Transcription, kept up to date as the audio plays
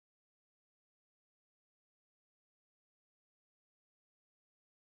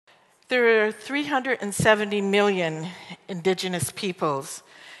There are 370 million indigenous peoples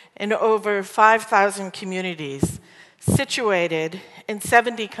in over 5,000 communities situated in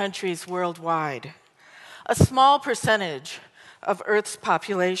 70 countries worldwide. A small percentage of Earth's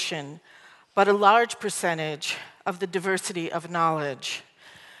population, but a large percentage of the diversity of knowledge.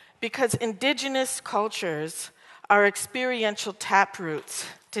 Because indigenous cultures are experiential taproots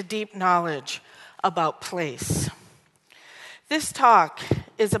to deep knowledge about place. This talk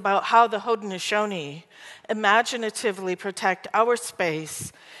is about how the Haudenosaunee imaginatively protect our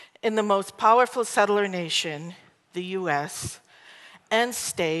space in the most powerful settler nation, the US, and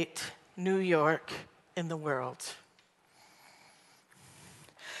state, New York, in the world.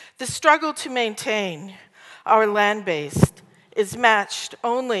 The struggle to maintain our land base is matched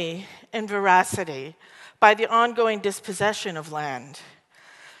only in veracity by the ongoing dispossession of land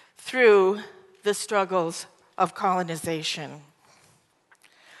through the struggles of colonization.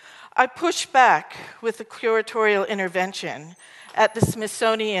 I pushed back with a curatorial intervention at the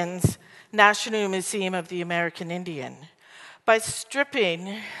Smithsonian's National Museum of the American Indian by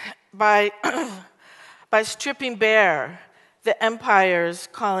stripping bare the empire's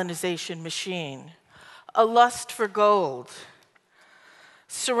colonization machine, a lust for gold,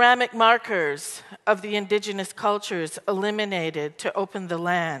 ceramic markers of the indigenous cultures eliminated to open the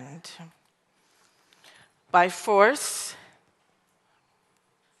land. By force,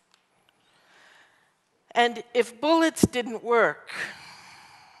 and if bullets didn't work,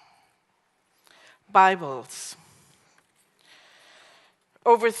 Bibles.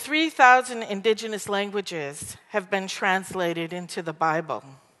 Over 3,000 indigenous languages have been translated into the Bible.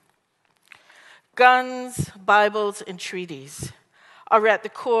 Guns, Bibles, and treaties are at the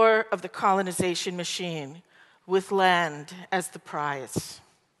core of the colonization machine, with land as the prize.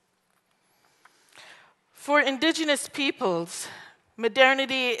 For indigenous peoples,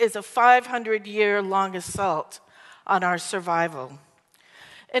 modernity is a 500-year-long assault on our survival.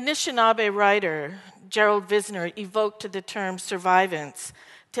 Anishinaabe writer Gerald Visner evoked the term survivance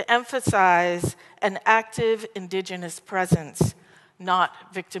to emphasize an active indigenous presence,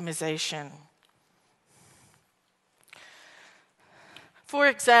 not victimization. For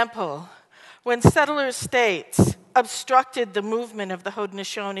example, when settler states obstructed the movement of the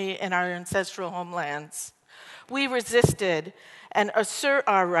Haudenosaunee in our ancestral homelands, we resisted and assert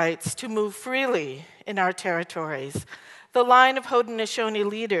our rights to move freely in our territories. The line of Haudenosaunee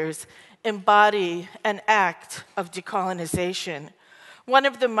leaders embody an act of decolonization. One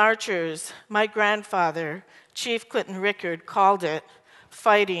of the marchers, my grandfather, Chief Clinton Rickard, called it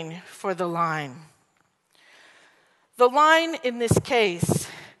fighting for the line. The line in this case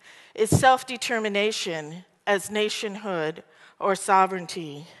is self-determination as nationhood or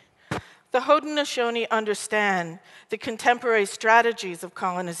sovereignty. The Haudenosaunee understand the contemporary strategies of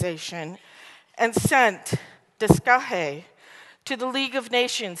colonization and sent Deskahe to the League of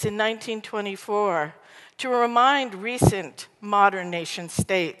Nations in 1924 to remind recent modern nation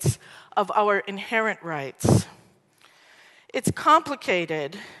states of our inherent rights. It's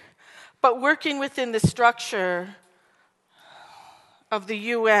complicated, but working within the structure of the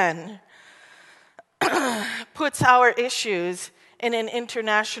UN puts our issues in an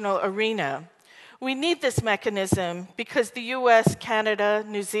international arena. We need this mechanism because the US, Canada,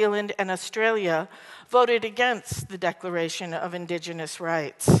 New Zealand, and Australia voted against the Declaration of Indigenous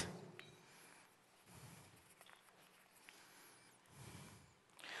Rights.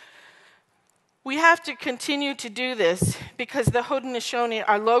 We have to continue to do this because the Haudenosaunee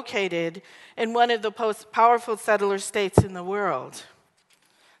are located in one of the most powerful settler states in the world.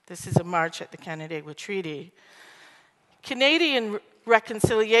 This is a march at the Canandaigua Treaty. Canadian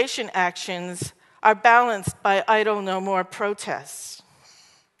reconciliation actions are balanced by idle no more protests.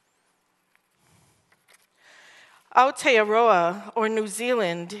 Aotearoa, or New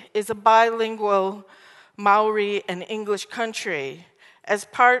Zealand, is a bilingual Maori and English country as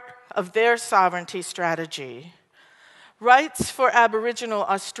part of their sovereignty strategy. Rights for Aboriginal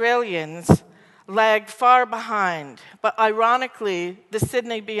Australians lagged far behind, but ironically, the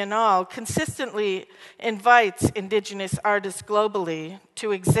Sydney Biennale consistently invites Indigenous artists globally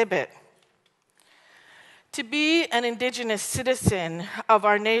to exhibit. To be an Indigenous citizen of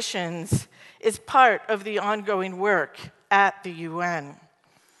our nations is part of the ongoing work at the UN.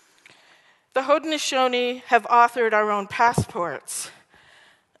 The Haudenosaunee have authored our own passports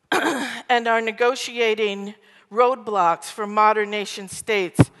and are negotiating roadblocks for modern nation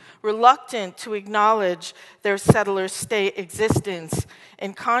states reluctant to acknowledge their settler state existence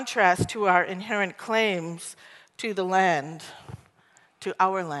in contrast to our inherent claims to the land, to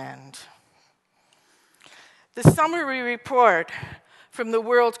our land. The summary report from the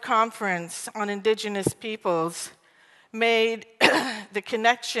World Conference on Indigenous Peoples made the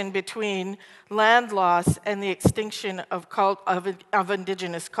connection between land loss and the extinction of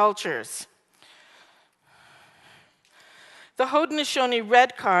indigenous cultures. The Haudenosaunee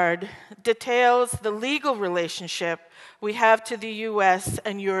Red Card details the legal relationship we have to the US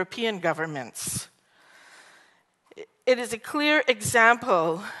and European governments. It is a clear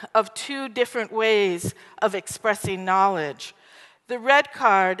example of two different ways of expressing knowledge. The Red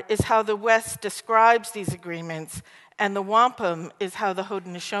Card is how the West describes these agreements, and the wampum is how the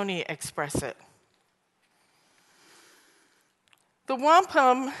Haudenosaunee express it. The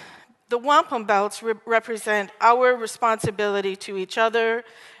wampum belts represent our responsibility to each other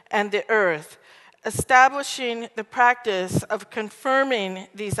and the earth, establishing the practice of confirming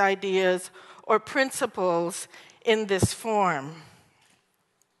these ideas or principles in this form.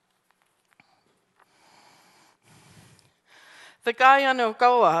 The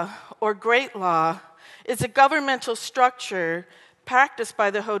Gayanogoa, or Great Law, is a governmental structure practiced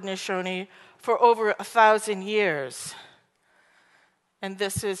by the Haudenosaunee for over 1,000 years. And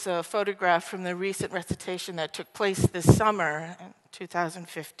this is a photograph from the recent recitation that took place this summer, in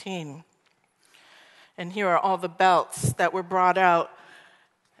 2015. And here are all the belts that were brought out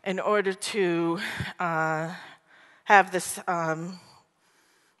in order to have this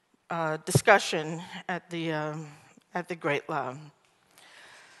discussion at the Great Law.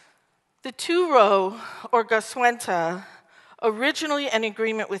 The two-row, or gaswenta, originally an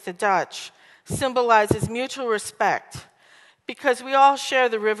agreement with the Dutch, symbolizes mutual respect because we all share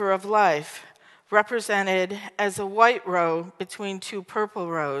the river of life, represented as a white row between two purple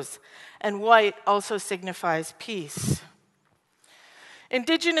rows, and white also signifies peace.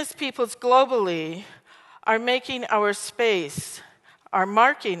 Indigenous peoples globally are marking our space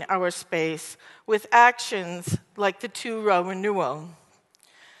with actions like the two-row renewal.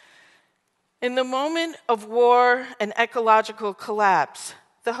 In the moment of war and ecological collapse,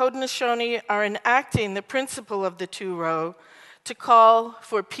 the Haudenosaunee are enacting the principle of the two-row to call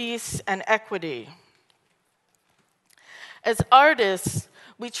for peace and equity. As artists,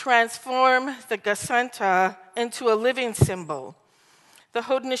 we transform the gaswenta into a living symbol. The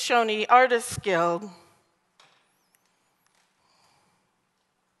Haudenosaunee Artists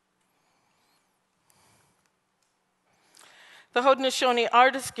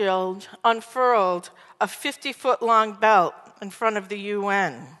Guild unfurled a 50-foot-long belt in front of the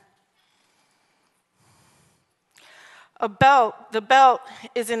UN. The belt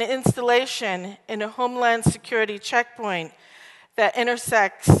is an installation in a Homeland Security checkpoint that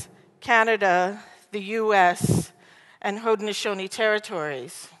intersects Canada, the US, and Haudenosaunee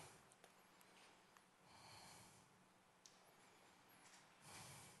territories.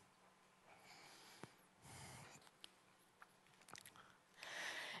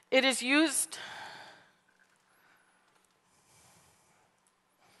 It is used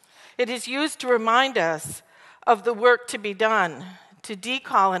to remind us of the work to be done to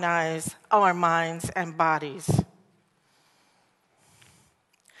decolonize our minds and bodies.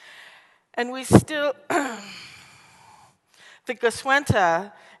 And we still, the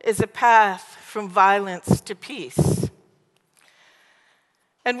gaswenta is a path from violence to peace.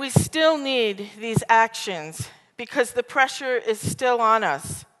 And we still need these actions because the pressure is still on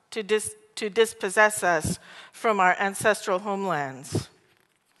us to dispossess us from our ancestral homelands.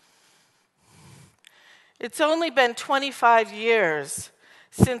 It's only been 25 years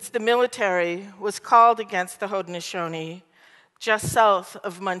since the military was called against the Haudenosaunee just south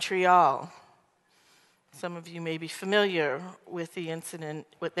of Montreal. Some of you may be familiar with the incident,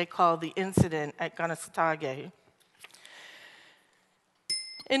 what they call the incident at Kanesatake.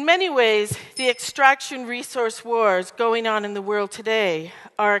 In many ways, the extraction resource wars going on in the world today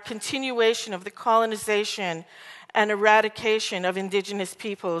are a continuation of the colonization and eradication of indigenous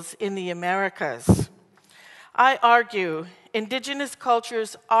peoples in the Americas. I argue indigenous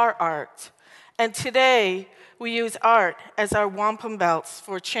cultures are art, and today we use art as our wampum belts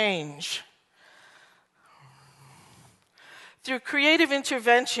for change. Through creative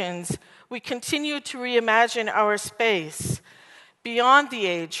interventions, we continue to reimagine our space beyond the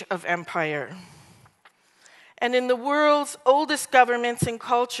age of empire. And in the world's oldest governments and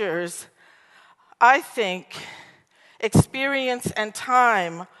cultures, I think experience and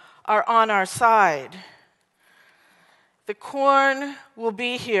time are on our side. The corn will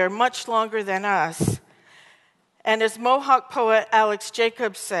be here much longer than us. And as Mohawk poet Alex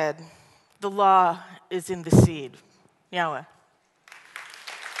Jacobs said, the law is in the seed. Nyawa.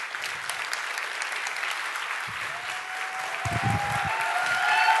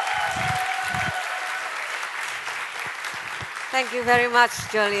 Thank you very much,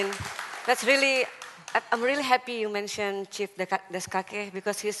 Jolene. That's really, I'm really happy you mentioned Chief Deskake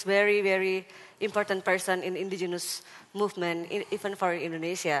because he's very, very important person in indigenous movement, even for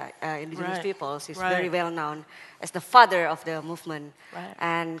Indonesia, indigenous peoples. He's very well known as the father of the movement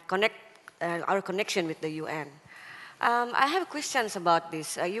and our connection with the UN. I have questions about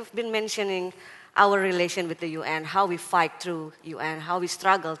this. You've been mentioning our relation with the UN, how we fight through UN, how we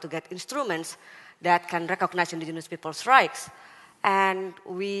struggle to get instruments that can recognize indigenous people's rights. And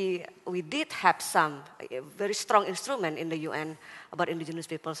we did have some very strong instrument in the UN about indigenous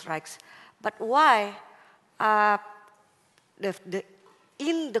people's rights. But why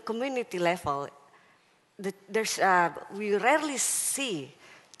in the community level, we rarely see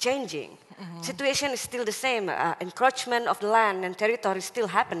changing. Situation is still the same. Encroachment of the land and territory is still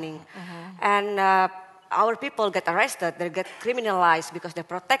happening. And our people get arrested, they get criminalized because they're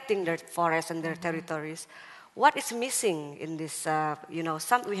protecting their forests and their territories. What is missing in this?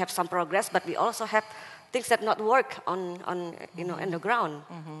 We have some progress, but we also have things that not work on the ground.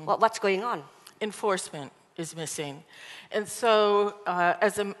 What's going on? Enforcement is missing, and so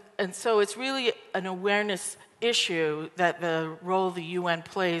it's really an awareness issue that the role the UN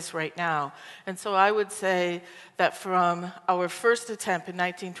plays right now. And so I would say that from our first attempt in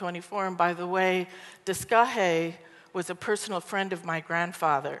 1924, and by the way, Deskake was a personal friend of my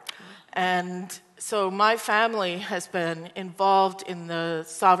grandfather. And so my family has been involved in the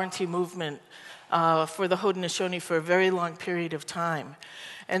sovereignty movement for the Haudenosaunee for a very long period of time.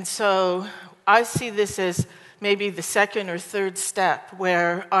 And so I see this as maybe the second or third step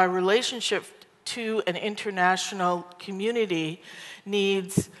where our relationship to an international community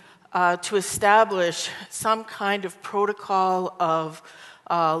needs to establish some kind of protocol of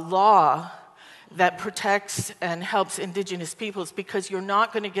law that protects and helps indigenous peoples, because you're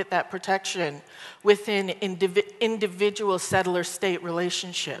not going to get that protection within individual settler-state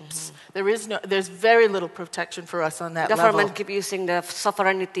relationships. There's very little protection for us on that level. Government keep using the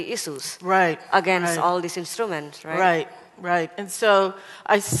sovereignty issues against all these instruments, right? Right. And so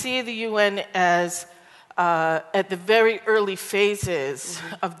I see the UN as at the very early phases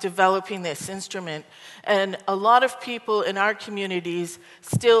of developing this instrument. And a lot of people in our communities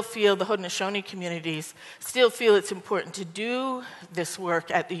still feel, the Haudenosaunee communities, still feel it's important to do this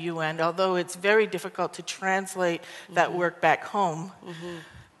work at the UN, although it's very difficult to translate that work back home.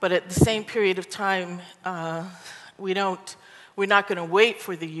 But at the same period of time, we're not going to wait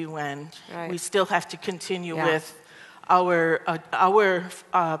for the UN. We still have to continue with our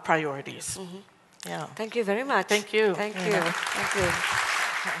priorities. Thank you very much. Thank you. Thank you.